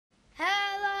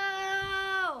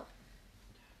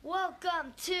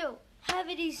Welcome to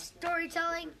Heavy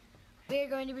Storytelling. We are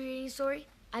going to be reading a story.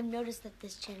 I've noticed that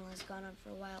this channel has gone on for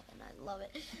a while and I love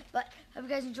it. But hope you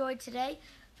guys enjoyed today.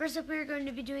 First up, we are going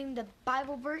to be doing the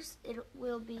Bible verse. It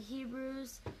will be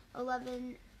Hebrews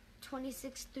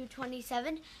 11:26 through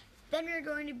 27. Then we're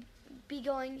going to be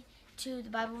going to the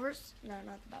Bible verse. No,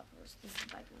 not the Bible verse. This is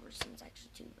the Bible verse. It's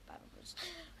actually to the Bible verse.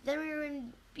 Then we're going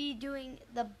to be doing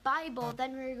the Bible.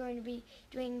 Then we're going to be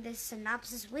doing this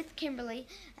synopsis with Kimberly.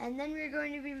 And then we're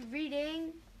going to be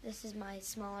reading. This is my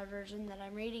smaller version that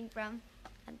I'm reading from.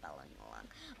 I'm following along.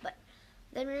 But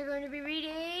then we're going to be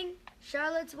reading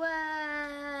Charlotte's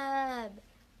Web.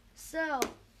 So,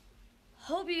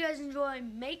 hope you guys enjoy.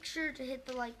 Make sure to hit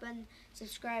the like button,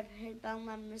 subscribe, hit bell,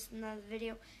 not miss another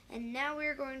video. And now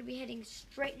we're going to be heading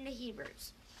straight into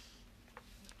Hebrews.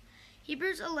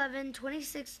 Hebrews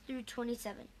 11:26 through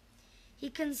 27. He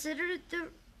considered the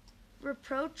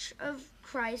reproach of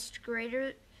Christ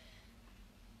greater.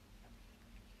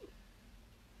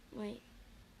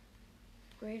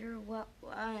 Greater what?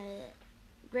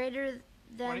 Greater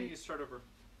than. Why don't you start over?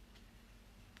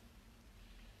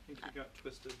 I think you got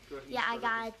twisted. Go ahead. Yeah, I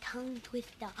got a tongue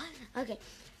twister. Okay,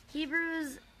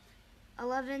 Hebrews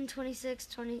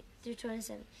 11:26 through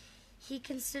 27. He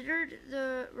considered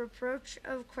the reproach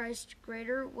of Christ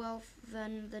greater wealth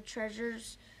than the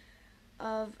treasures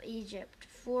of Egypt,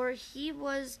 for he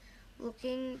was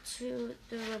looking to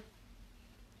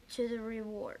the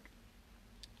reward.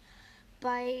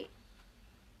 By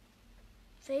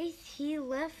faith he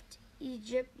left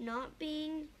Egypt, not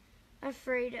being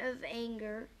afraid of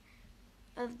anger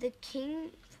of the king,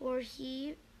 for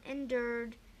he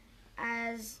endured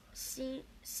as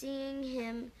seeing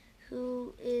him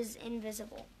who is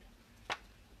invisible.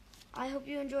 I hope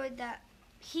you enjoyed that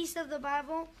piece of the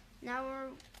Bible. Now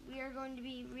we are going to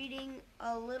be reading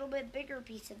a little bit bigger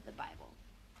piece of the Bible.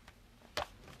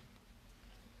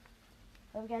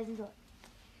 Hope you guys enjoy.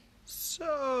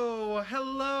 So,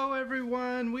 hello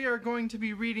everyone. We are going to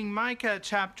be reading Micah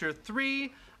chapter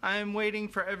 3. I'm waiting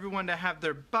for everyone to have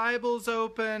their Bibles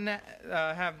open,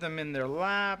 have them in their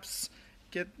laps.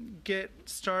 Get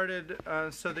started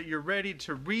so that you're ready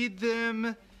to read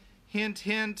them. Hint,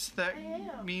 hint,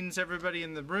 that means everybody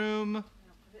in the room.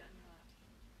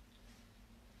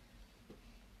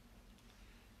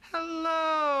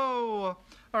 Hello!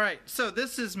 All right, so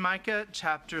this is Micah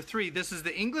chapter 3. This is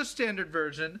the English Standard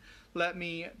Version. Let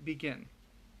me begin.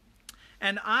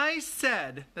 And I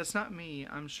said, that's not me,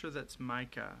 I'm sure that's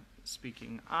Micah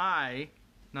speaking.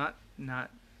 Not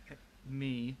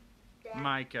me, Dad,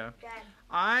 Micah. Dad.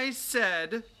 I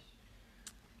said,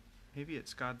 maybe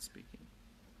it's God speaking.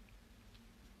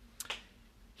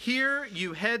 Hear,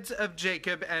 you heads of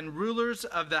Jacob and rulers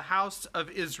of the house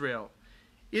of Israel.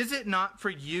 Is it not for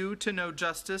you to know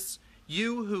justice?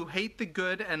 You who hate the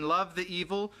good and love the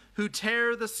evil, who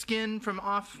tear the skin from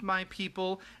off my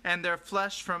people and their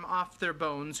flesh from off their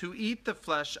bones, who eat the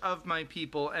flesh of my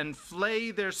people and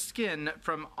flay their skin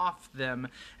from off them,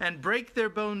 and break their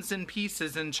bones in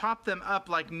pieces and chop them up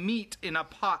like meat in a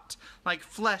pot, like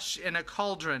flesh in a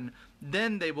cauldron.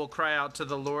 Then they will cry out to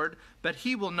the Lord, but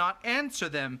he will not answer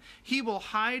them. He will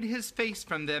hide his face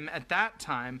from them at that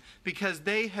time, because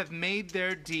they have made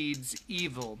their deeds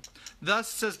evil. Thus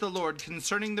says the Lord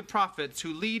concerning the prophets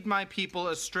who lead my people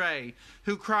astray,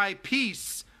 who cry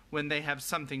peace when they have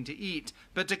something to eat,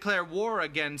 but declare war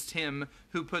against him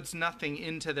who puts nothing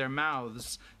into their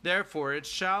mouths. Therefore it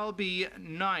shall be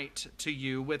night to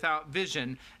you without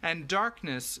vision, and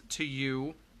darkness to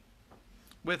you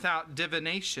without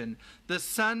divination. The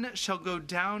sun shall go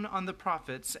down on the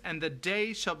prophets, and the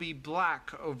day shall be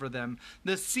black over them.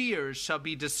 The seers shall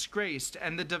be disgraced,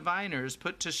 and the diviners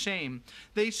put to shame.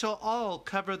 They shall all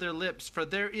cover their lips, for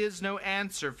there is no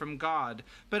answer from God.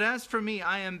 But as for me,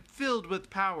 I am filled with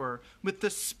power, with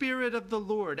the Spirit of the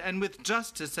Lord, and with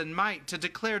justice and might, to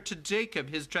declare to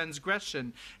Jacob his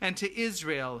transgression, and to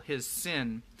Israel his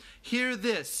sin. Hear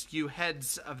this, you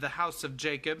heads of the house of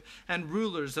Jacob, and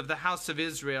rulers of the house of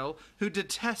Israel, who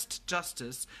detest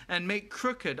justice, and make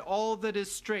crooked all that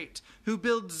is straight, who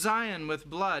build Zion with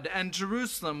blood, and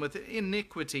Jerusalem with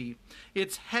iniquity.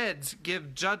 Its heads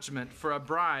give judgment for a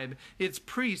bribe, its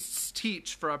priests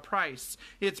teach for a price,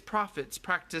 its prophets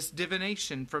practice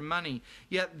divination for money.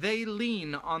 Yet they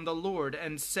lean on the Lord,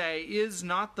 and say, Is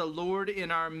not the Lord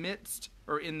in our midst?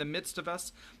 Or in the midst of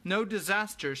us? No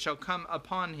disaster shall come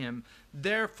upon him.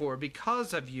 Therefore,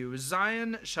 because of you,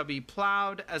 Zion shall be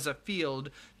plowed as a field,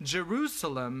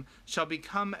 Jerusalem shall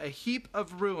become a heap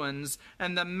of ruins,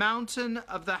 and the mountain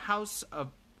of the house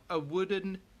of a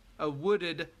wooded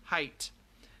height.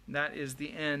 That is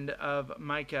the end of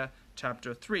Micah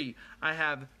chapter 3. I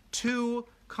have two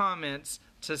comments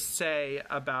to say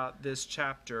about this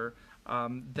chapter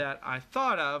that I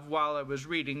thought of while I was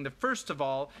reading. The first of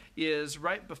all is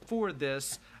right before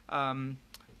this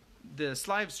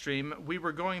live stream, we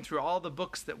were going through all the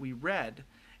books that we read.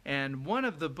 And one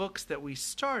of the books that we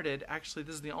started, actually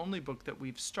this is the only book that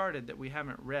we've started that we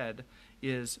haven't read,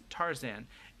 is Tarzan.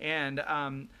 And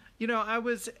I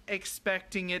was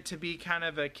expecting it to be kind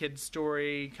of a kid's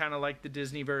story, kind of like the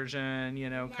Disney version,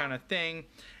 kind of thing.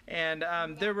 And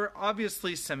there were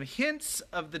obviously some hints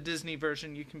of the Disney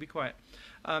version. You can be quiet.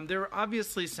 There were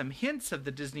obviously some hints of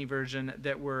the Disney version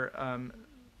that were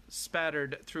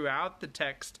spattered throughout the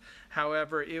text.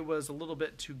 However, it was a little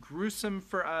bit too gruesome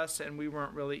for us, and we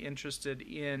weren't really interested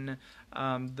in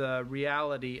the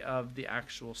reality of the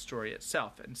actual story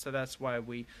itself. And so that's why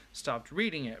we stopped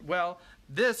reading it. Well,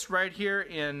 this right here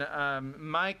in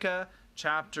Micah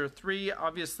chapter 3,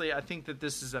 obviously I think that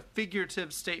this is a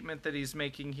figurative statement that he's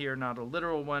making here, not a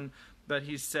literal one. But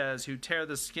he says, who tear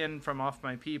the skin from off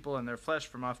my people and their flesh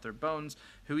from off their bones,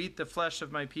 who eat the flesh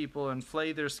of my people and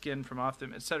flay their skin from off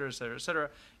them, etc., etc., etc.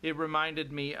 It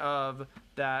reminded me of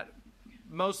that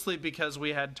mostly because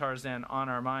we had Tarzan on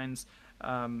our minds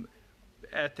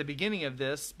at the beginning of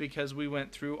this, because we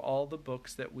went through all the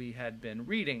books that we had been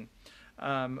reading,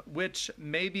 which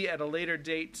maybe at a later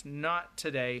date, not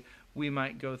today, we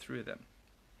might go through them.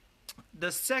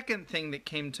 The second thing that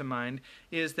came to mind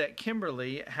is that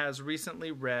Kimberly has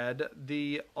recently read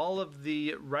all of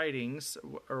the writings,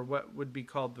 or what would be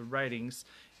called the writings,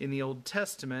 in the Old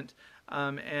Testament,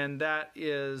 and that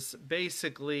is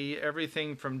basically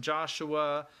everything from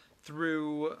Joshua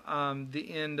through the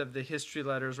end of the history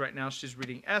letters. Right now she's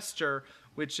reading Esther,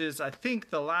 which is, I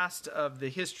think, the last of the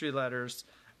history letters,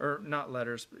 or not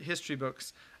letters, history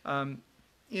books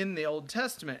in the Old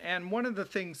Testament. And one of the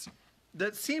things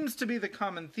that seems to be the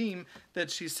common theme that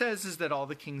she says is that all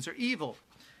the kings are evil.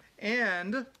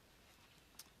 And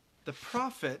the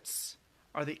prophets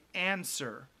are the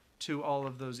answer to all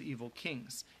of those evil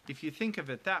kings. If you think of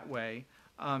it that way,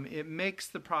 it makes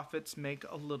the prophets make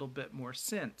a little bit more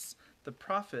sense. The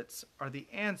prophets are the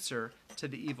answer to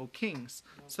the evil kings.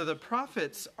 So the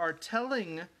prophets are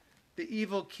telling the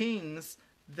evil kings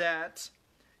that,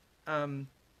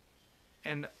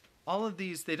 and all of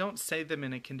these, they don't say them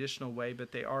in a conditional way,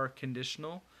 but they are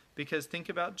conditional. Because think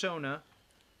about Jonah.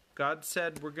 God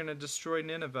said, we're going to destroy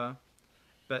Nineveh.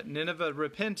 But Nineveh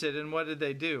repented, and what did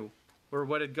they do? Or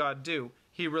what did God do?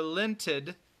 He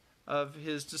relented of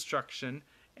his destruction,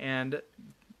 and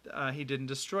he didn't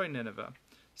destroy Nineveh.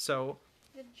 So,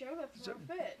 Jonah threw a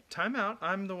fit. Time out.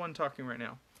 I'm the one talking right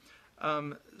now.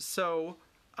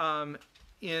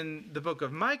 In the book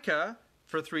of Micah,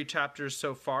 for 3 chapters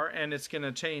so far, and it's going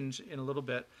to change in a little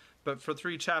bit, but for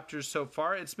 3 chapters so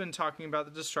far, it's been talking about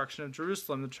the destruction of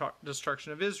Jerusalem, the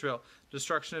destruction of Israel,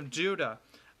 destruction of Judah,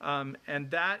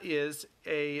 and that is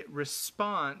a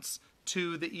response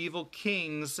to the evil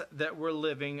kings that were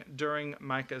living during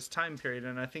Micah's time period,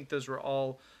 and I think those were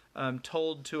all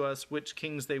told to us which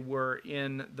kings they were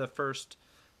in the first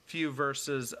few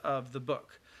verses of the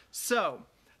book. So,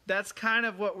 that's kind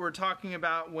of what we're talking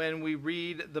about when we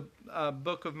read the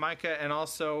book of Micah, and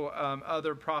also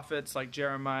other prophets like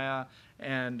Jeremiah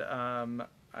and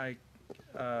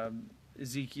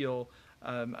Ezekiel,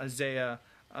 Isaiah.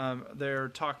 They're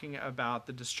talking about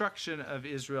the destruction of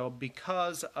Israel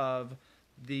because of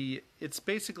it's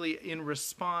basically in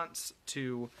response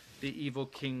to the evil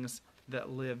kings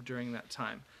that lived during that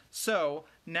time. So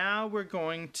now we're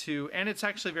going to, and it's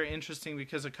actually very interesting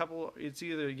because it's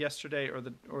either yesterday or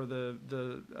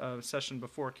the session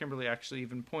before, Kimberly actually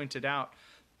even pointed out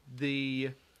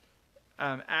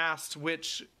asked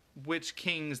which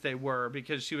kings they were,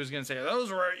 because she was going to say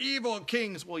those were evil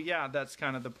kings. Well, yeah, that's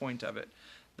kind of the point of it.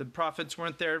 The prophets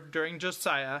weren't there during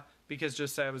Josiah because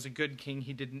Josiah was a good king.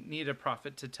 He didn't need a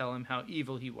prophet to tell him how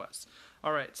evil he was.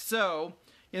 All right, so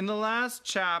in the last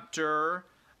chapter,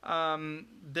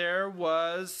 there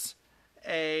was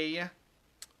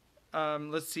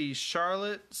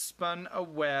Charlotte spun a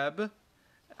web,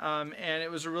 and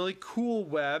it was a really cool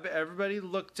web. Everybody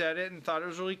looked at it and thought it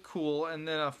was really cool, and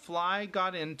then a fly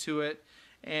got into it,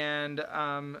 and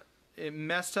it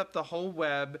messed up the whole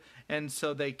web, and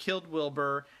so they killed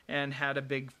Wilbur and had a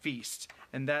big feast.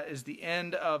 And that is the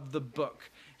end of the book.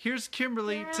 Here's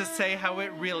Kimberly to say how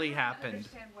it really happened. I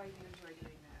understand why you enjoy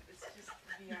doing that. It's just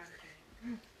beyond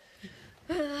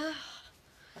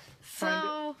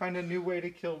me. Find a new way to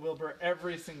kill Wilbur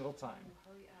every single time.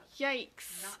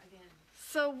 Yikes. Not again.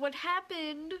 So what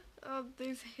happened?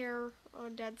 There's hair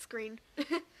on Dad's screen.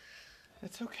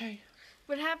 It's okay.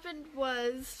 What happened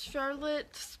was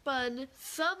Charlotte spun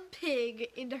some pig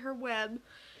into her web,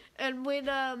 And when,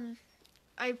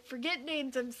 I forget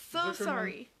names, I'm so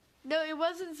sorry. No, it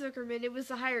wasn't Zuckerman, it was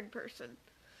the hired person.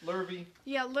 Lurvy.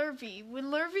 Yeah, Lurvy. When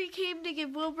Lurvy came to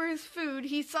give Wilbur his food,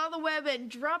 he saw the web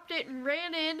and dropped it and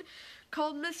ran in,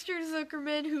 called Mr.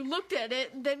 Zuckerman, who looked at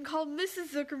it, and then called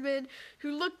Mrs. Zuckerman,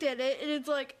 who looked at it, and it's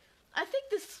like, I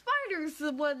think the spider's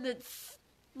the one that's,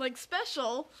 like,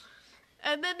 special.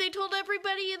 And then they told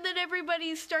everybody, and then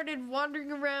everybody started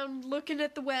wandering around looking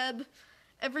at the web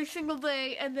every single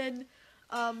day, and then,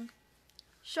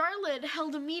 Charlotte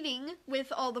held a meeting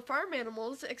with all the farm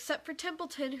animals, except for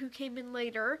Templeton, who came in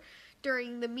later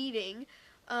during the meeting.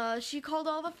 She called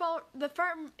all the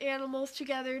farm animals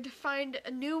together to find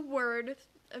a new word,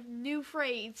 a new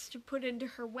phrase to put into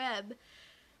her web,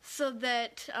 so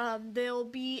that they'll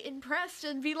be impressed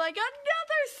and be like,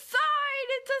 another sign!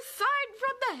 It's a sign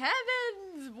from the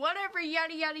heavens! Whatever,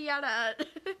 yada, yada, yada.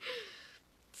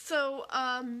 So,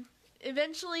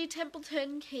 eventually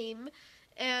Templeton came,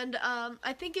 and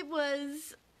I think it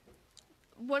was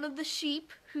one of the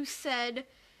sheep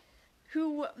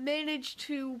who managed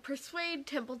to persuade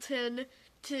Templeton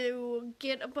to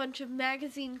get a bunch of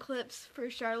magazine clips for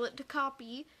Charlotte to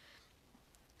copy.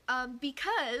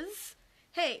 Because,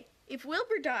 hey, if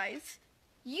Wilbur dies,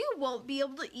 you won't be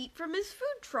able to eat from his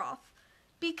food trough,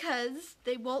 because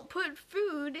they won't put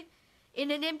food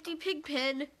in an empty pig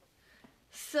pen.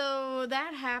 So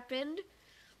that happened.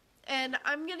 And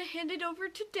I'm going to hand it over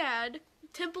to Dad.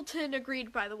 Templeton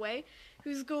agreed, by the way,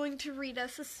 who's going to read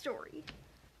us a story.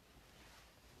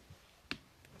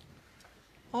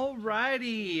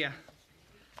 Alrighty.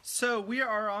 So we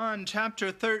are on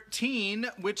chapter 13,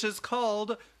 which is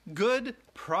called Good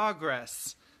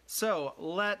Progress. So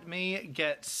let me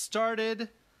get started.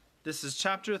 This is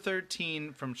chapter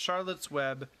 13 from Charlotte's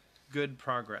Web, Good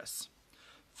Progress.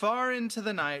 Far into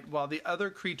the night, while the other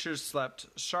creatures slept,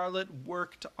 Charlotte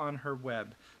worked on her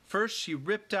web. First, she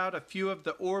ripped out a few of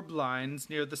the orb lines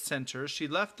near the center. She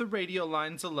left the radial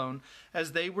lines alone,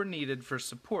 as they were needed for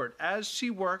support. As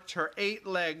she worked, her 8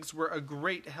 legs were a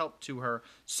great help to her.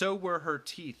 So were her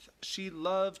teeth. She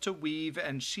loved to weave,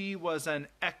 and she was an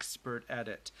expert at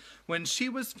it. When she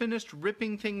was finished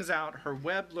ripping things out, her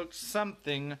web looked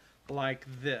something like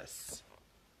this.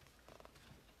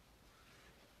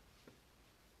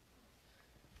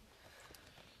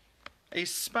 A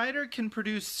spider can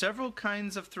produce several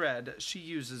kinds of thread. She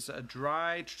uses a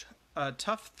dry,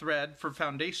 tough thread for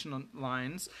foundation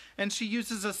lines, and she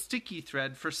uses a sticky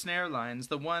thread for snare lines,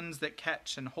 the ones that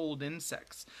catch and hold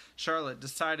insects. Charlotte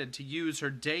decided to use her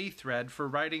day thread for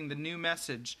writing the new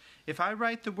message. If I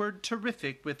write the word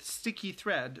terrific with sticky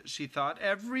thread, she thought,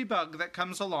 every bug that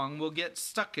comes along will get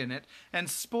stuck in it and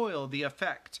spoil the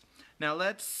effect. Now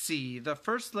let's see. The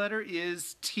first letter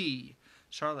is T.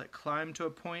 Charlotte climbed to a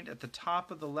point at the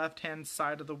top of the left-hand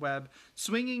side of the web.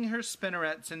 Swinging her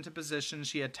spinnerets into position,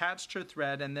 she attached her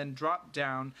thread and then dropped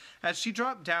down. As she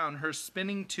dropped down, her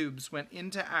spinning tubes went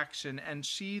into action and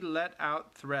she let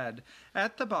out thread.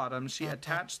 At the bottom, she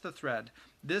attached the thread.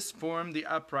 This formed the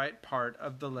upright part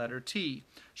of the letter T.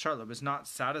 Charlotte was not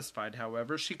satisfied,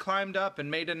 however. She climbed up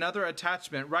and made another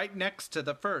attachment right next to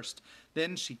the first.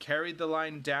 Then she carried the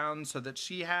line down so that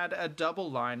she had a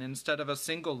double line instead of a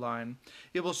single line.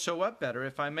 It will show up better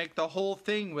if I make the whole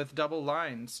thing with double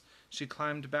lines. She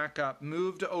climbed back up,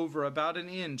 moved over about an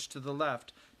inch to the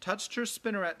left, touched her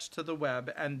spinneret to the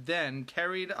web, and then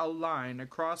carried a line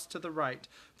across to the right,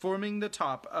 forming the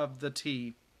top of the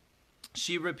T.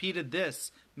 She repeated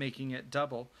this, making it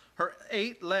double. Her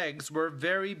 8 legs were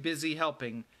very busy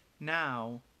helping.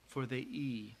 Now for the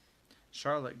E.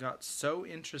 Charlotte got so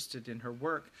interested in her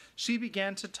work, she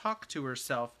began to talk to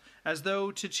herself, as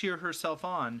though to cheer herself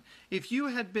on. If you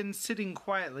had been sitting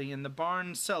quietly in the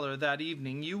barn cellar that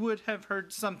evening, you would have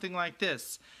heard something like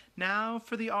this. Now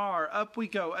for the R. Up we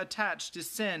go. Attach.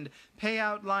 Descend. Pay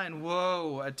out line.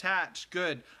 Whoa. Attach.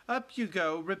 Good. Up you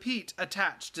go. Repeat.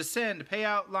 Attach. Descend. Pay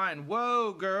out line.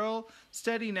 Whoa, girl.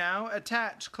 Steady now.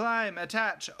 Attach. Climb.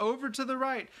 Attach. Over to the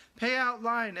right. Pay out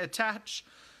line. Attach.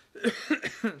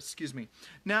 Excuse me.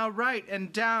 Now right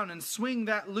and down and swing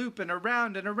that loop and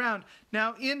around and around.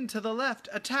 Now in to the left.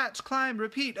 Attach, climb,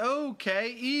 repeat.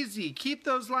 Okay, easy. Keep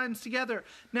those lines together.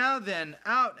 Now then,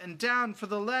 out and down for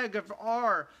the leg of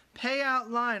R. Pay out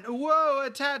line. Whoa,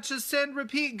 attach, ascend,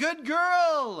 repeat. Good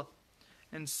girl!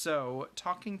 And so,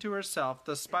 talking to herself,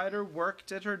 the spider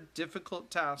worked at her difficult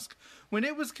task. When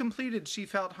it was completed, she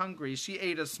felt hungry. She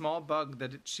ate a small bug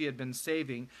that she had been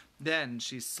saving. Then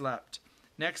she slept.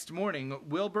 Next morning,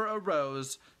 Wilbur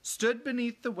arose, stood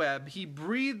beneath the web. He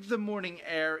breathed the morning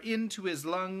air into his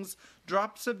lungs.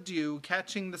 Drops of dew,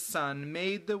 catching the sun,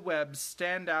 made the web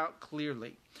stand out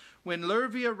clearly. When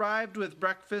Lurvy arrived with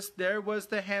breakfast, there was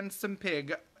the handsome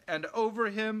pig, and over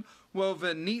him,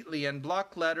 woven neatly in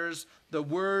block letters, the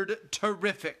word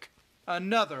terrific.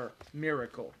 Another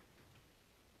miracle.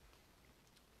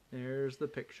 There's the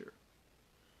picture.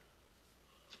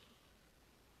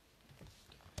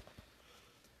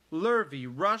 Lurvy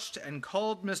rushed and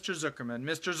called Mr. Zuckerman.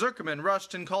 Mr. Zuckerman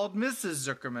rushed and called Mrs.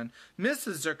 Zuckerman.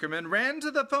 Mrs. Zuckerman ran to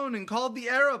the phone and called the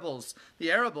Arables.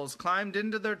 The Arables climbed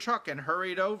into their truck and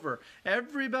hurried over.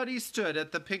 Everybody stood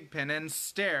at the pig pen and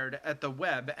stared at the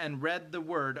web and read the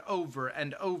word over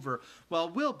and over, while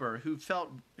Wilbur, who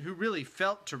really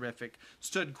felt terrific,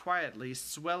 stood quietly,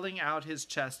 swelling out his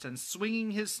chest and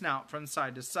swinging his snout from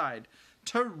side to side.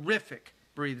 Terrific!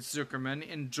 Breathed Zuckerman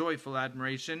in joyful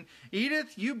admiration.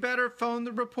 Edith, you better phone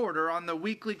the reporter on the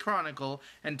Weekly Chronicle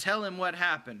and tell him what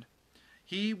happened.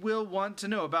 He will want to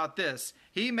know about this.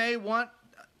 He may want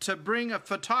to bring a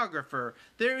photographer.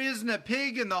 There isn't a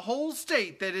pig in the whole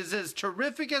state that is as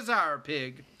terrific as our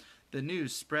pig. The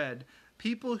news spread.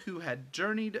 People who had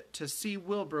journeyed to see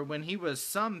Wilbur when he was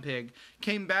some pig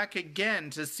came back again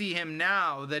to see him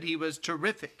now that he was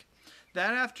terrific.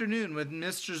 That afternoon, when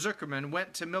Mr. Zuckerman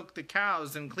went to milk the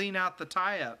cows and clean out the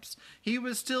tie-ups, he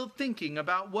was still thinking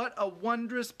about what a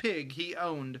wondrous pig he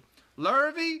owned.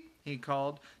 Lurvy, he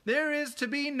called, there is to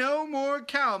be no more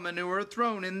cow manure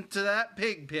thrown into that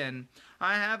pig pen.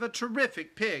 I have a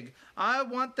terrific pig. I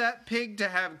want that pig to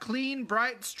have clean,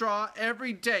 bright straw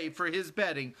every day for his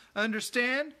bedding.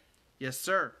 Understand? Yes,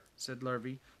 sir, said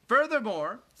Lurvy.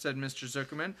 Furthermore, said Mr.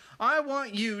 Zuckerman, I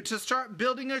want you to start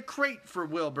building a crate for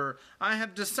Wilbur. I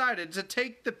have decided to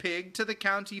take the pig to the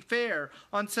county fair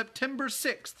on September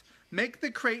 6th. Make the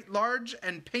crate large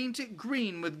and paint it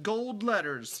green with gold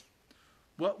letters.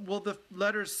 What will the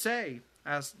letters say?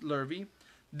 Asked Lurvy.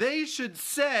 They should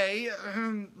say,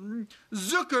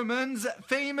 Zuckerman's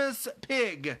famous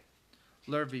pig.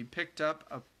 Lurvy picked up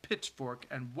a pitchfork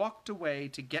and walked away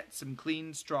to get some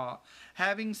clean straw.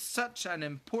 Having such an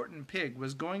important pig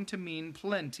was going to mean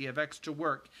plenty of extra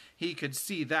work. He could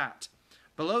see that.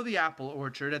 Below the apple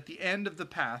orchard, at the end of the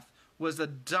path, was a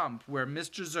dump where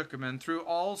Mr. Zuckerman threw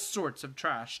all sorts of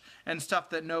trash and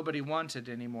stuff that nobody wanted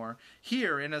anymore.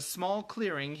 Here, in a small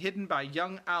clearing hidden by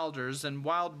young alders and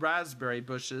wild raspberry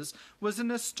bushes, was an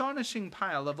astonishing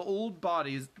pile of old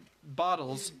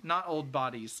bottles, not old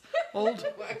bodies. Old.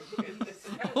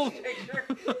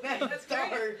 That's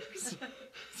dark.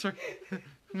 Sorry.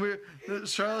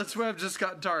 Charlotte's Web just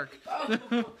got dark.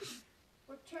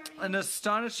 An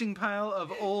astonishing pile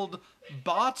of old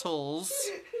bottles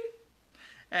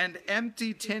and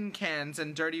empty tin cans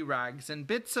and dirty rags and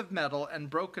bits of metal and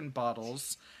broken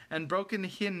bottles and broken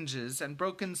hinges and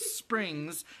broken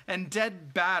springs and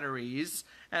dead batteries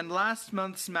and last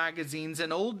month's magazines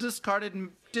and old discarded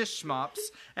dish mops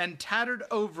and tattered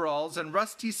overalls and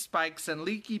rusty spikes and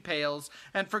leaky pails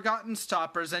and forgotten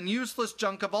stoppers and useless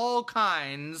junk of all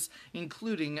kinds,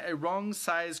 including a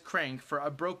wrong-size crank for a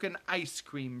broken ice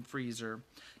cream freezer.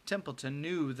 Templeton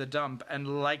knew the dump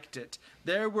and liked it.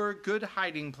 There were good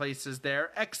hiding places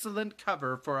there, excellent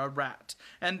cover for a rat,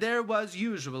 and there was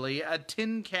usually a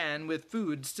tin can with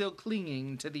food still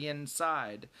clinging to the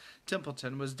inside.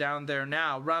 Templeton was down there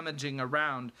now, rummaging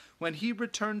around. When he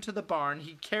returned to the barn,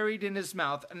 he carried in his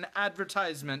mouth an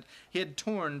advertisement he had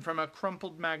torn from a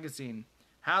crumpled magazine.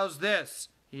 "How's this?"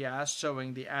 he asked,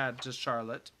 showing the ad to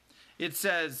Charlotte. "It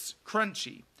says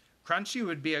crunchy. Crunchy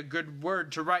would be a good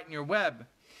word to write in your web."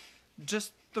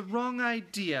 "Just the wrong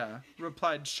idea,"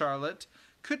 replied Charlotte.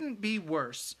 "Couldn't be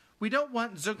worse. We don't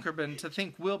want Zuckerman to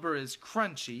think Wilbur is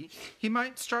crunchy. He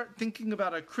might start thinking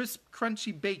about a crisp,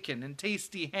 crunchy bacon and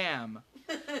tasty ham.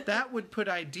 That would put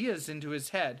ideas into his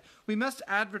head. We must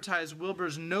advertise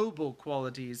Wilbur's noble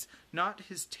qualities, not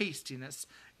his tastiness.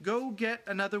 Go get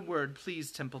another word,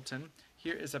 please, Templeton."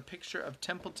 Here is a picture of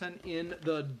Templeton in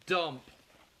the dump.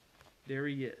 There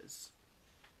he is.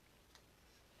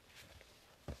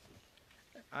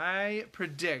 I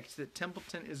predict that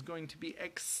Templeton is going to be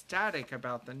ecstatic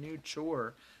about the new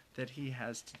chore that he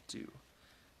has to do.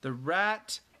 The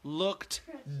rat looked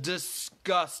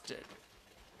disgusted.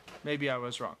 Maybe I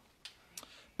was wrong.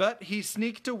 But he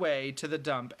sneaked away to the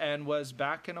dump and was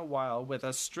back in a while with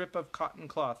a strip of cotton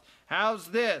cloth.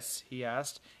 "How's this?" he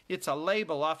asked. "It's a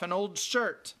label off an old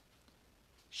shirt."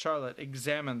 Charlotte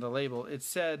examined the label. It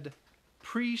said,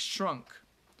 "Pre-shrunk."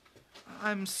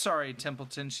 "I'm sorry,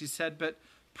 Templeton," she said, "but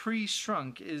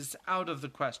pre-shrunk is out of the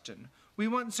question. We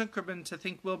want Zuckerman to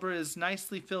think Wilbur is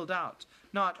nicely filled out,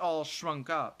 not all shrunk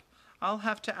up. I'll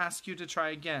have to ask you to try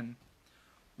again."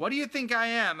 "What do you think I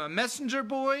am, a messenger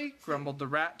boy?" grumbled the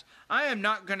rat. "I am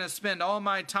not going to spend all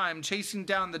my time chasing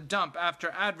down the dump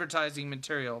after advertising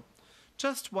material."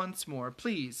 "Just once more,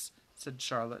 please," said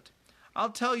Charlotte. "I'll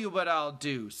tell you what I'll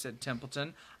do," said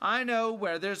Templeton. "I know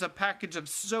where there's a package of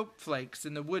soap flakes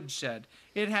in the woodshed.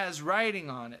 It has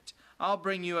writing on it. I'll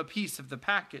bring you a piece of the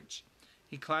package."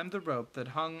 He climbed the rope that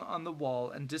hung on the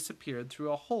wall and disappeared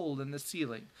through a hole in the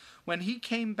ceiling. When he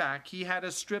came back, he had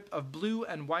a strip of blue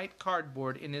and white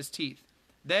cardboard in his teeth.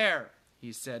 "There,"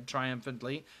 he said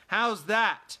triumphantly. "How's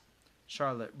that?"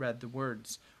 Charlotte read the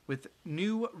words with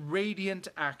new radiant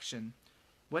action.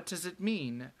 "What does it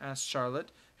mean?" asked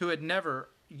Charlotte, who had never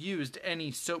used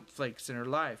any soap flakes in her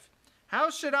life. "How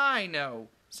should I know?"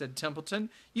 said Templeton.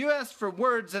 "You asked for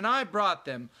words and I brought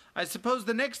them. I suppose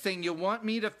the next thing you'll want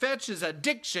me to fetch is a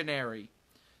dictionary."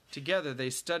 Together they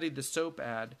studied the soap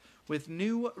ad. "With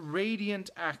new radiant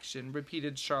action,"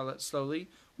 repeated Charlotte slowly.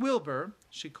 "Wilbur,"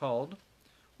 she called.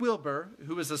 Wilbur,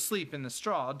 who was asleep in the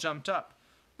straw, jumped up.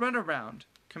 "Run around,"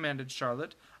 commanded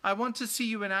Charlotte. "I want to see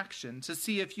you in action, to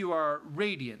see if you are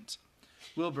radiant."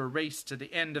 Wilbur raced to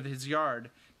the end of his yard.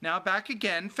 "Now back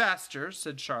again, faster,"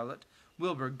 said Charlotte.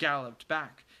 Wilbur galloped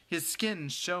back. His skin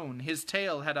shone. His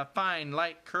tail had a fine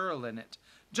light curl in it.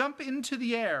 "Jump into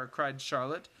the air," cried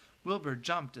Charlotte. Wilbur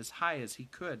jumped as high as he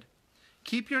could.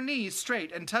 "Keep your knees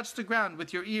straight and touch the ground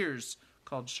with your ears,"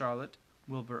 called Charlotte.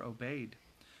 Wilbur obeyed.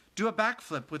 "Do a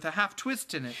backflip with a half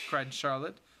twist in it," cried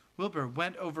Charlotte. Wilbur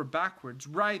went over backwards,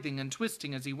 writhing and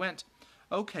twisting as he went.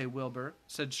 "Okay, Wilbur,"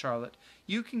 said Charlotte.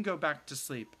 "You can go back to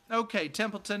sleep. Okay,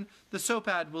 Templeton, the soap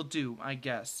ad will do, I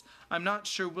guess. I'm not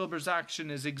sure Wilbur's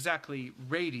action is exactly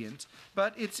radiant,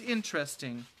 but it's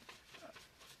interesting."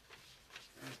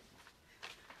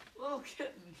 Little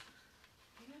kitten.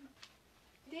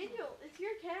 Daniel, it's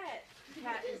your cat. The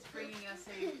cat is bringing us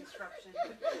a disruption.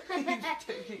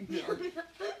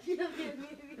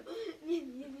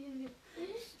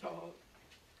 Stop.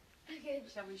 Okay.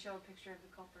 Shall we show a picture of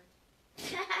the culprit?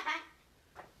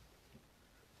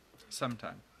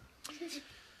 Sometime.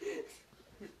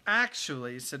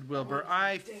 "Actually," said Wilbur,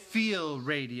 "I feel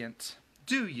radiant."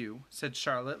 "Do you?" said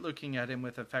Charlotte, looking at him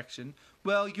with affection.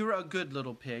 "Well, you're a good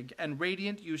little pig, and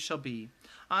radiant you shall be.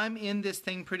 I'm in this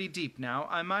thing pretty deep now.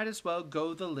 I might as well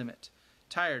go the limit."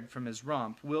 Tired from his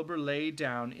romp, Wilbur lay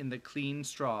down in the clean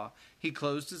straw. He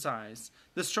closed his eyes.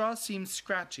 The straw seemed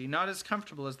scratchy, not as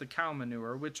comfortable as the cow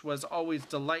manure, which was always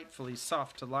delightfully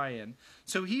soft to lie in.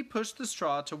 So he pushed the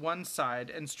straw to one side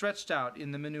and stretched out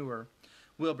in the manure.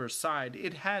 Wilbur sighed.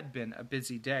 It had been a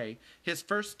busy day, his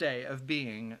first day of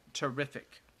being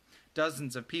terrific.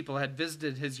 Dozens of people had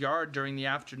visited his yard during the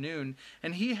afternoon,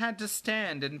 and he had to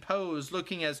stand and pose,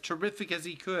 looking as terrific as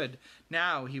he could.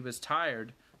 Now he was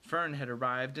tired. Fern had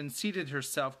arrived and seated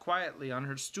herself quietly on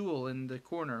her stool in the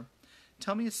corner.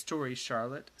 "Tell me a story,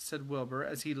 Charlotte," said Wilbur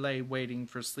as he lay waiting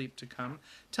for sleep to come.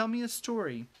 "Tell me a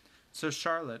story." So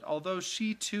Charlotte, although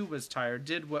she too was tired,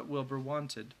 did what Wilbur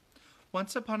wanted.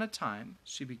 "Once upon a time,"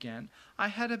 she began, "I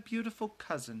had a beautiful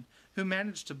cousin who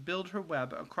managed to build her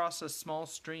web across a small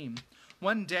stream.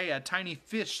 One day a tiny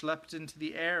fish leapt into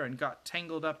the air and got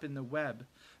tangled up in the web.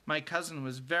 My cousin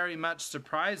was very much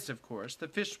surprised, of course. The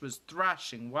fish was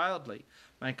thrashing wildly.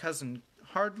 My cousin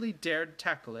hardly dared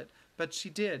tackle it, but she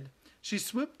did. She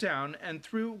swooped down and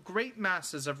threw great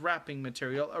masses of wrapping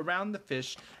material around the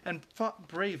fish and fought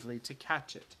bravely to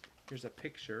catch it." Here's a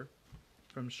picture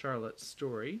from Charlotte's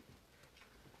story.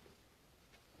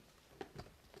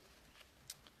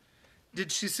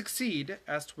 "Did she succeed?"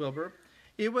 asked Wilbur.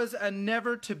 "It was a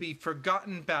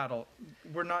never-to-be-forgotten battle."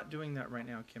 We're not doing that right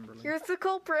now, Kimberly. Here's the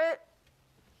culprit.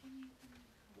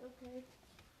 Okay.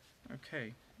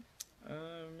 Okay.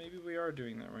 Maybe we are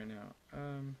doing that right now.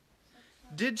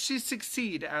 "Did she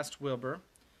succeed?" asked Wilbur.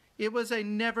 "It was a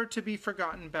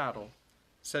never-to-be-forgotten battle,"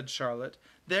 said Charlotte.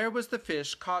 "There was the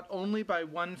fish, caught only by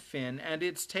one fin, and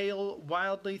its tail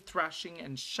wildly thrashing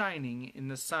and shining in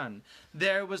the sun.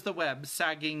 There was the web,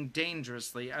 sagging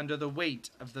dangerously under the weight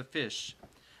of the fish."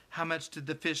 "How much did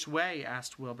the fish weigh?"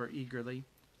 asked Wilbur eagerly.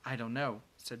 "I don't know,"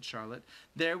 said Charlotte.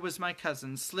 "There was my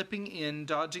cousin, slipping in,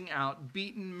 dodging out,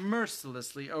 beaten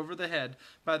mercilessly over the head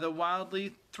by the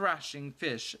wildly thrashing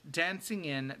fish, dancing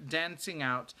in, dancing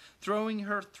out, throwing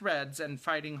her threads and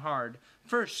fighting hard.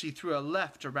 First she threw a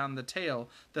left around the tail.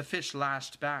 The fish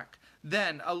lashed back.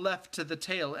 Then a left to the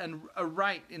tail and a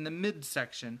right in the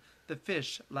midsection. The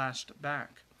fish lashed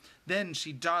back. Then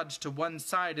she dodged to one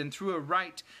side and threw a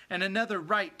right and another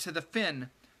right to the fin.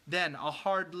 Then a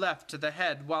hard left to the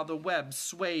head while the web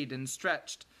swayed and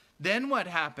stretched." "Then what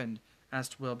happened?"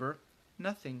 asked Wilbur.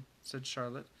 "Nothing," said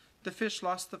Charlotte. "The fish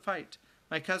lost the fight.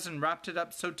 My cousin wrapped it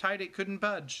up so tight it couldn't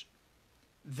budge."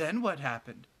 Then what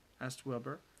happened? Asked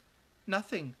Wilbur.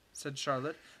 Nothing, said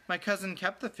Charlotte. My cousin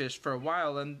kept the fish for a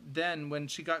while, and then, when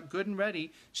she got good and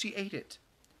ready, she ate it.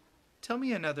 Tell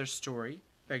me another story,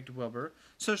 begged Wilbur.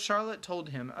 So Charlotte told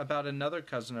him about another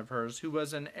cousin of hers who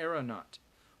was an aeronaut.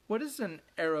 What is an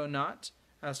aeronaut?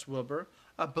 Asked Wilbur.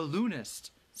 A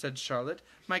balloonist, said Charlotte.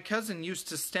 My cousin used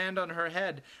to stand on her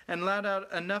head and let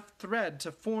out enough thread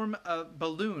to form a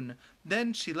balloon.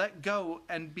 Then she let go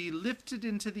and be lifted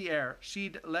into the air.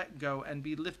 She'd let go and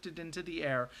be lifted into the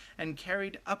air and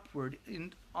carried upward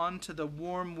onto the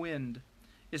warm wind.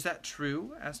 Is that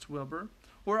true? Asked Wilbur.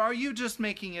 Or are you just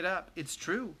making it up? It's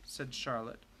true, said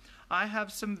Charlotte. I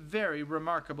have some very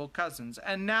remarkable cousins.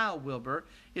 And now, Wilbur,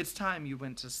 it's time you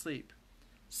went to sleep.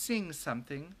 Sing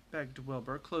something, begged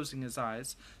Wilbur, closing his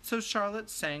eyes. So Charlotte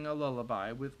sang a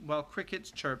lullaby while crickets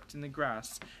chirped in the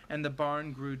grass and the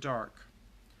barn grew dark.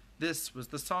 This was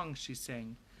the song she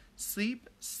sang. Sleep,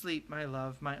 sleep, my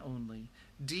love, my only,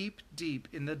 deep, deep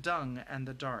in the dung and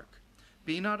the dark.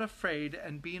 Be not afraid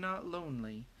and be not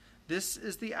lonely. This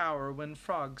is the hour when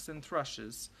frogs and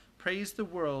thrushes praise the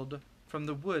world from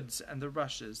the woods and the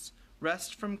rushes.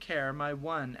 Rest from care, my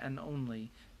one and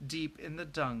only, deep in the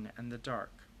dung and the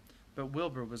dark. But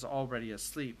Wilbur was already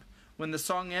asleep. When the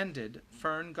song ended,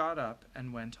 Fern got up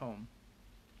and went home.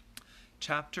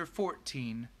 Chapter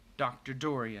 14. Dr.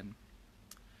 Dorian.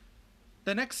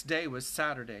 The next day was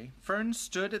Saturday. Fern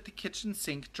stood at the kitchen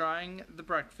sink drying the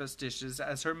breakfast dishes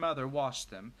as her mother washed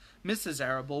them. Mrs.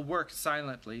 Arable worked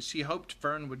silently. She hoped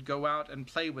Fern would go out and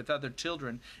play with other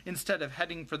children instead of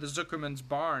heading for the Zuckerman's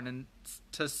barn and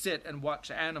to sit and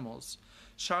watch animals.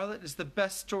 Charlotte is the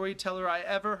best storyteller I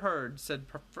ever heard, said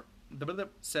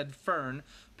Fern,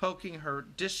 poking her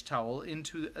dish towel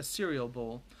into a cereal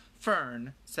bowl.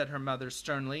 Fern, said her mother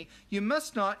sternly, you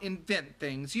must not invent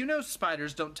things. You know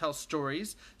spiders don't tell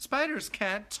stories. Spiders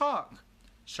can't talk.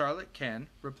 Charlotte can,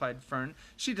 replied Fern.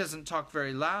 She doesn't talk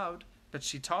very loud, but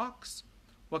she talks.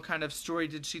 What kind of story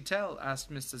did she tell?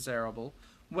 Asked Mrs. Arable.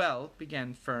 Well,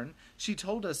 began Fern, she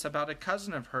told us about a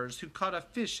cousin of hers who caught a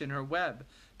fish in her web.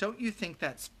 Don't you think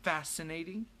that's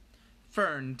fascinating?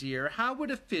 Fern, dear, how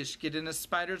would a fish get in a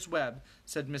spider's web?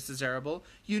 Said Mrs. Arable.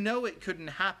 You know it couldn't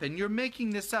happen. You're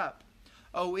making this up.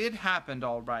 Oh, it happened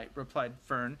all right, replied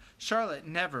Fern. Charlotte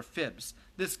never fibs.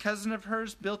 This cousin of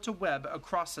hers built a web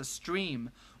across a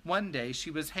stream. One day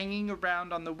she was hanging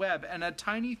around on the web, and a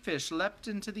tiny fish leapt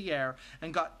into the air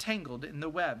and got tangled in the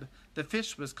web. The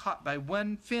fish was caught by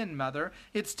one fin, Mother.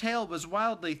 Its tail was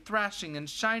wildly thrashing and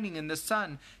shining in the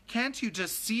sun. Can't you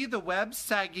just see the web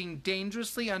sagging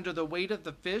dangerously under the weight of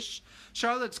the fish?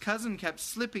 Charlotte's cousin kept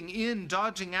slipping in,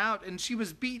 dodging out, and she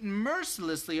was beaten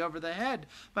mercilessly over the head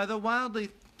by the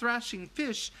wildly thrashing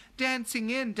fish,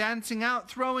 dancing in, dancing out,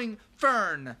 throwing—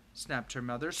 Fern, snapped her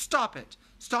mother, stop it.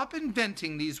 Stop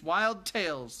inventing these wild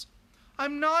tales.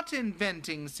 I'm not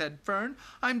inventing, said Fern.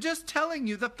 I'm just telling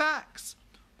you the facts.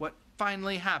 What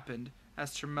finally happened?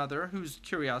 Asked her mother, whose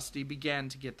curiosity began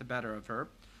to get the better of her.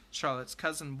 Charlotte's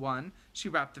cousin won. She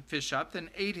wrapped the fish up, then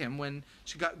ate him when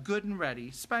she got good and ready.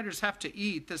 Spiders have to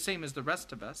eat, the same as the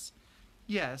rest of us.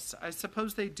 Yes, I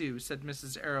suppose they do, said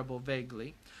Mrs. Arable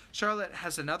vaguely. Charlotte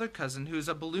has another cousin who's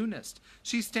a balloonist.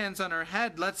 She stands on her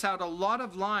head, lets out a lot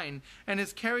of line, and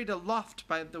is carried aloft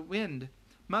by the wind.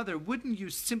 Mother, wouldn't you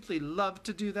simply love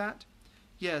to do that?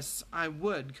 Yes, I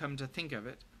would, come to think of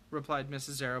it, replied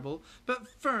Mrs. Arable. But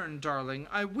Fern, darling,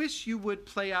 I wish you would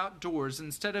play outdoors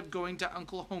instead of going to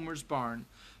Uncle Homer's barn.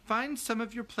 Find some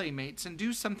of your playmates and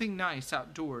do something nice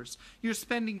outdoors. You're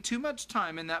spending too much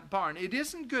time in that barn. It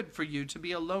isn't good for you to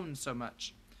be alone so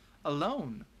much.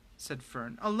 Alone? Said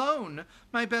Fern. Alone?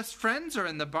 My best friends are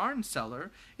in the barn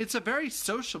cellar. It's a very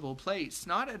sociable place,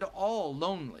 not at all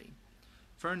lonely.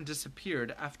 Fern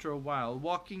disappeared after a while,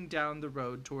 walking down the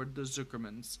road toward the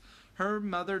Zuckermans. Her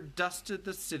mother dusted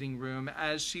the sitting room.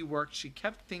 As she worked, she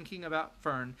kept thinking about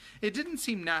Fern. It didn't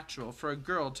seem natural for a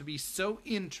girl to be so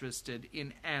interested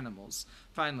in animals.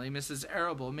 Finally, Mrs.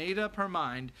 Arable made up her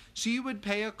mind she would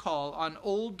pay a call on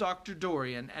old Dr.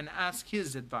 Dorian and ask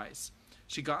his advice.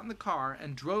 She got in the car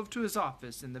and drove to his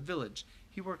office in the village.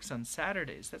 He works on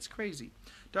Saturdays. That's crazy.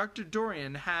 Dr.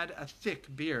 Dorian had a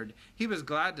thick beard. He was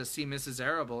glad to see Mrs.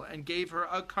 Arable and gave her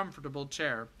a comfortable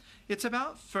chair. It's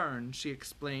about Fern, she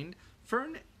explained.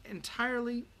 Fern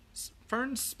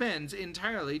spends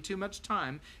entirely too much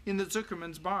time in the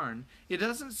Zuckerman's barn. It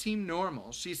doesn't seem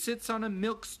normal. She sits on a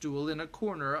milk stool in a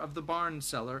corner of the barn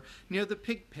cellar near the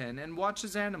pig pen and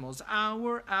watches animals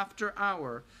hour after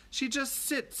hour. She just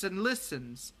sits and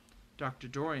listens. Dr.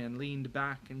 Dorian leaned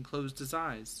back and closed his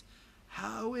eyes.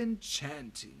 "How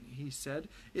enchanting," he said.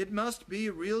 "It must be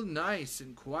real nice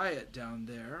and quiet down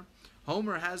there.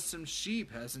 Homer has some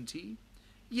sheep, hasn't he?"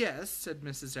 "Yes," said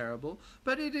Mrs. Arable,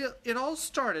 "but it all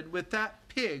started with that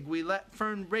pig we let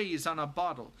Fern raise on a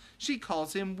bottle. She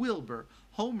calls him Wilbur.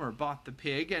 Homer bought the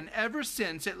pig, and ever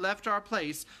since it left our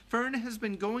place, Fern has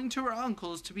been going to her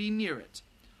uncle's to be near it."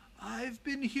 "I've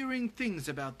been hearing things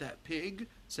about that pig,"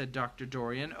 said Dr.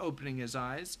 Dorian, opening his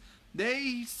eyes.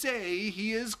 "They say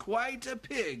he is quite a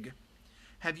pig."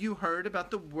 "Have you heard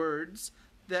about the words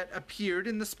that appeared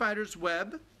in the spider's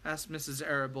web?" asked Mrs.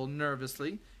 Arable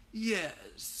nervously.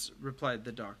 "Yes," replied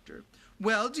the doctor.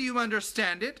 "Well, do you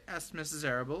understand it?" asked Mrs.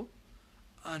 Arable.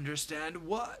 "Understand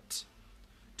what?"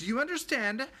 "Do you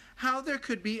understand how there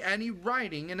could be any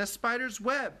writing in a spider's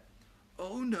web?"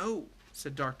 "Oh, no,"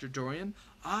 said Dr. Dorian.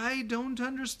 "I don't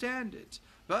understand it.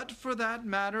 But for that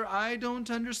matter, I don't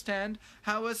understand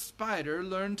how a spider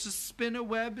learned to spin a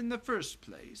web in the first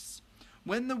place.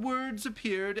 When the words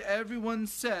appeared, everyone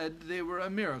said they were a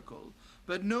miracle,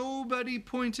 but nobody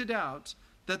pointed out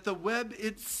that the web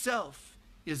itself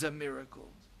is a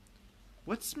miracle."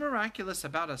 "What's miraculous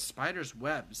about a spider's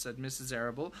web?" said Mrs.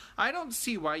 Arable. "I don't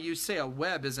see why you say a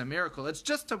web is a miracle. It's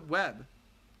just a web."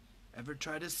 "Ever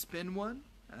try to spin one?"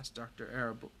 asked Dr.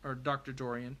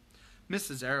 Dorian.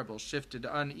 Mrs. Arable shifted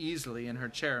uneasily in her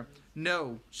chair.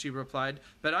 "No," she replied,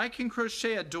 "but I can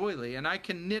crochet a doily and I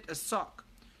can knit a sock."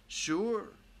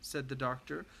 "Sure," said the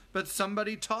doctor, "but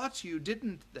somebody taught you,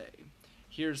 didn't they?"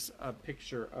 Here's a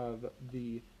picture of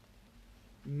the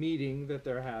meeting that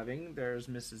they're having. There's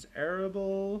Mrs.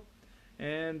 Arable,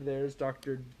 and there's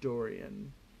Dr.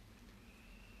 Dorian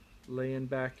laying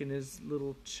back in his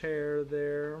little chair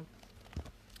there.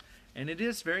 And it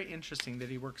is very interesting that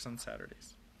he works on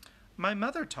Saturdays. "My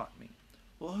mother taught me."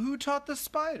 "Well, who taught the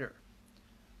spider?"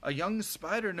 "A young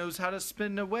spider knows how to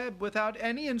spin a web without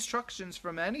any instructions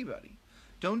from anybody.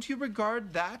 Don't you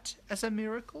regard that as a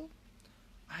miracle?"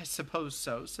 "I suppose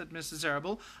so," said Mrs.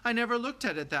 Arable. "I never looked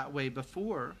at it that way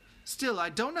before. Still, I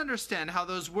don't understand how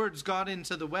those words got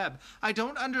into the web. I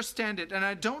don't understand it, and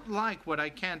I don't like what I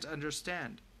can't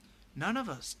understand." "None of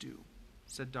us do,"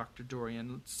 said Dr.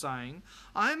 Dorian, sighing.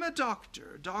 "I'm a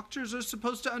doctor. Doctors are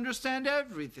supposed to understand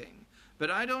everything. But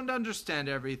I don't understand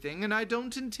everything, and I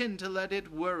don't intend to let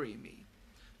it worry me."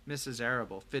 Mrs.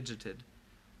 Arable fidgeted.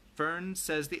 "Fern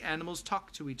says the animals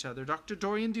talk to each other. Dr.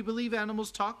 Dorian, do you believe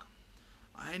animals talk?"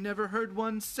 "I never heard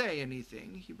one say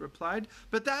anything," he replied,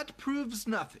 "but that proves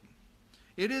nothing.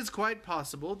 It is quite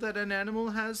possible that an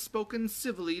animal has spoken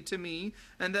civilly to me,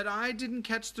 and that I didn't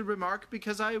catch the remark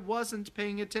because I wasn't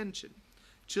paying attention.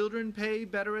 Children pay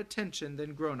better attention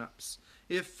than grown-ups.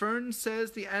 If Fern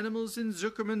says the animals in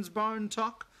Zuckerman's barn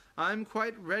talk, I'm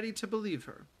quite ready to believe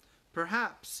her.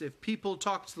 Perhaps if people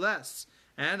talked less,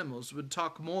 animals would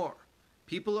talk more.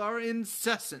 People are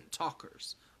incessant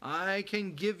talkers. I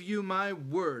can give you my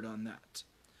word on that."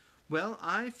 "Well,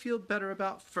 I feel better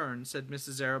about Fern," said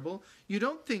Mrs. Arable. "You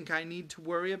don't think I need to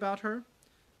worry about her?"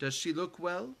 "Does she look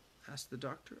well?" asked the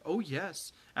doctor. "Oh,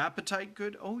 yes." "Appetite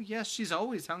good?" "Oh, yes, she's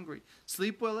always hungry."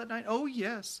 "Sleep well at night?" "Oh,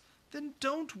 yes." "Then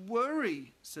don't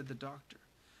worry," said the doctor.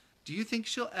 "Do you think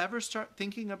she'll ever start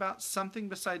thinking about something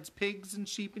besides pigs and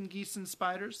sheep and geese and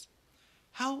spiders?"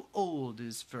 "How old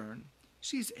is Fern?"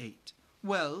 "She's 8.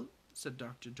 "Well," said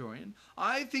Dr. Dorian,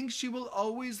 "I think she will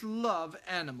always love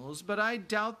animals, but I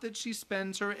doubt that she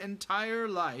spends her entire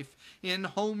life in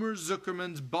Homer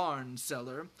Zuckerman's barn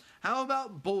cellar. How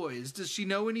about boys? Does she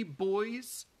know any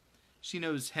boys?" "She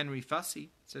knows Henry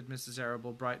Fussy," said Mrs.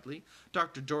 Arable brightly.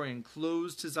 Dr. Dorian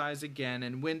closed his eyes again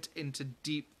and went into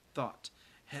deep thought.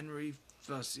 "Henry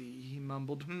Fussy," he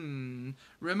mumbled.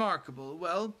 Remarkable.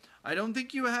 Well, I don't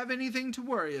think you have anything to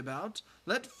worry about.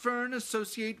 Let Fern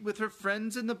associate with her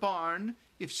friends in the barn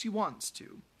if she wants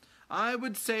to. I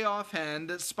would say offhand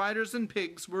that spiders and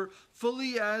pigs were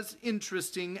fully as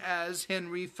interesting as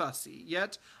Henry Fussy.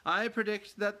 Yet I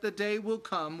predict that the day will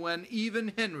come when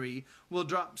even Henry will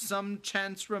drop some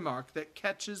chance remark that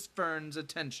catches Fern's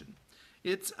attention.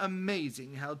 It's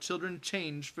amazing how children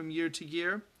change from year to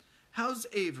year. How's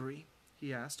Avery?"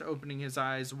 he asked, opening his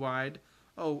eyes wide.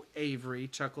 "Oh, Avery,"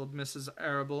 chuckled Mrs.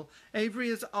 Arable. "Avery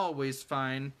is always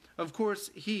fine. Of course,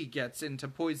 he gets into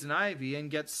poison ivy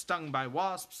and gets stung by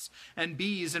wasps and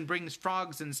bees and brings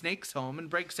frogs and snakes home and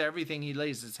breaks everything he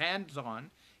lays his hands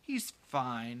on. He's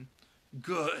fine."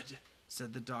 "Good,"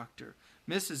 said the doctor.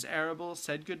 Mrs. Arable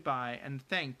said goodbye and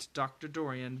thanked Dr.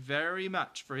 Dorian very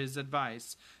much for his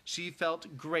advice. She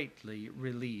felt greatly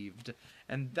relieved.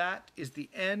 And that is the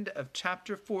end of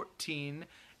chapter 14.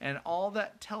 And all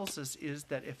that tells us is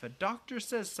that if a doctor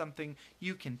says something,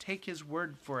 you can take his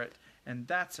word for it. And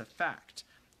that's a fact.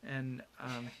 And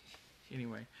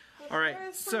anyway, all right.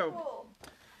 So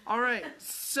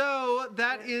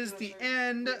that is the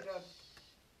end.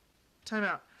 Time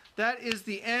out. That is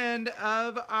the end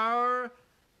of our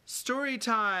story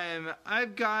time.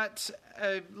 I've got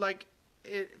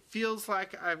it feels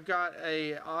like I've got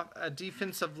a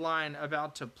defensive line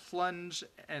about to plunge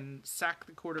and sack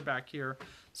the quarterback here.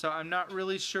 So I'm not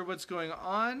really sure what's going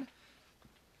on.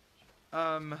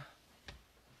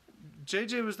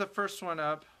 JJ was the first one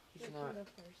up. He's not.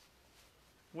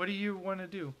 What do you want to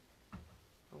do?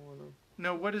 I want to.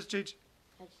 No, what is JJ?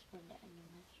 I just wanted to end the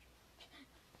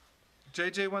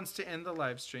match. JJ wants to end the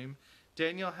live stream.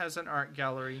 Daniel has an art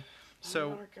gallery.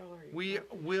 So Art gallery. we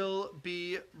will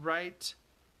be right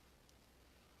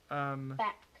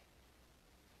Back.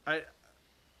 I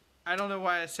don't know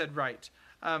why I said right.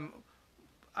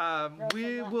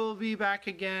 We will be back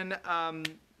again.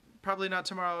 Probably not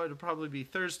tomorrow. It'll probably be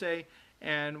Thursday,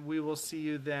 and we will see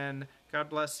you then. God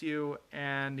bless you.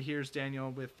 And here's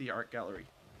Daniel with the art gallery.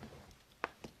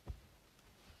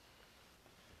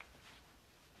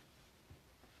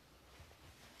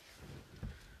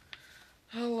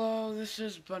 Hello, this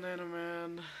is Banana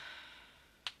Man.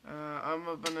 I'm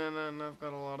a banana and I've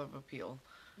got a lot of appeal.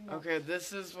 No. Okay,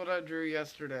 this is what I drew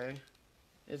yesterday.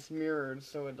 It's mirrored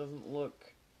so it doesn't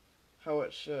look how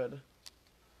it should.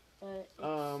 But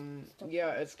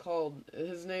Yeah, it's called,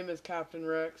 his name is Captain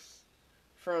Rex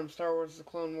from Star Wars The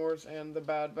Clone Wars and The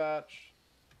Bad Batch.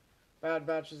 Bad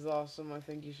Batch is awesome, I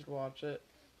think you should watch it.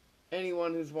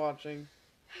 Anyone who's watching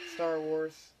Star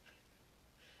Wars.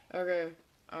 Okay,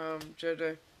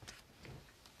 JJ.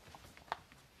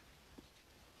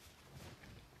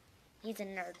 he's a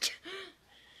nerd.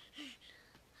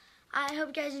 I hope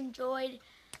you guys enjoyed,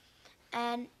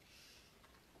 and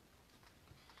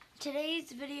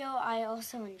today's video I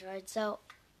also enjoyed. So,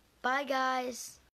 bye guys.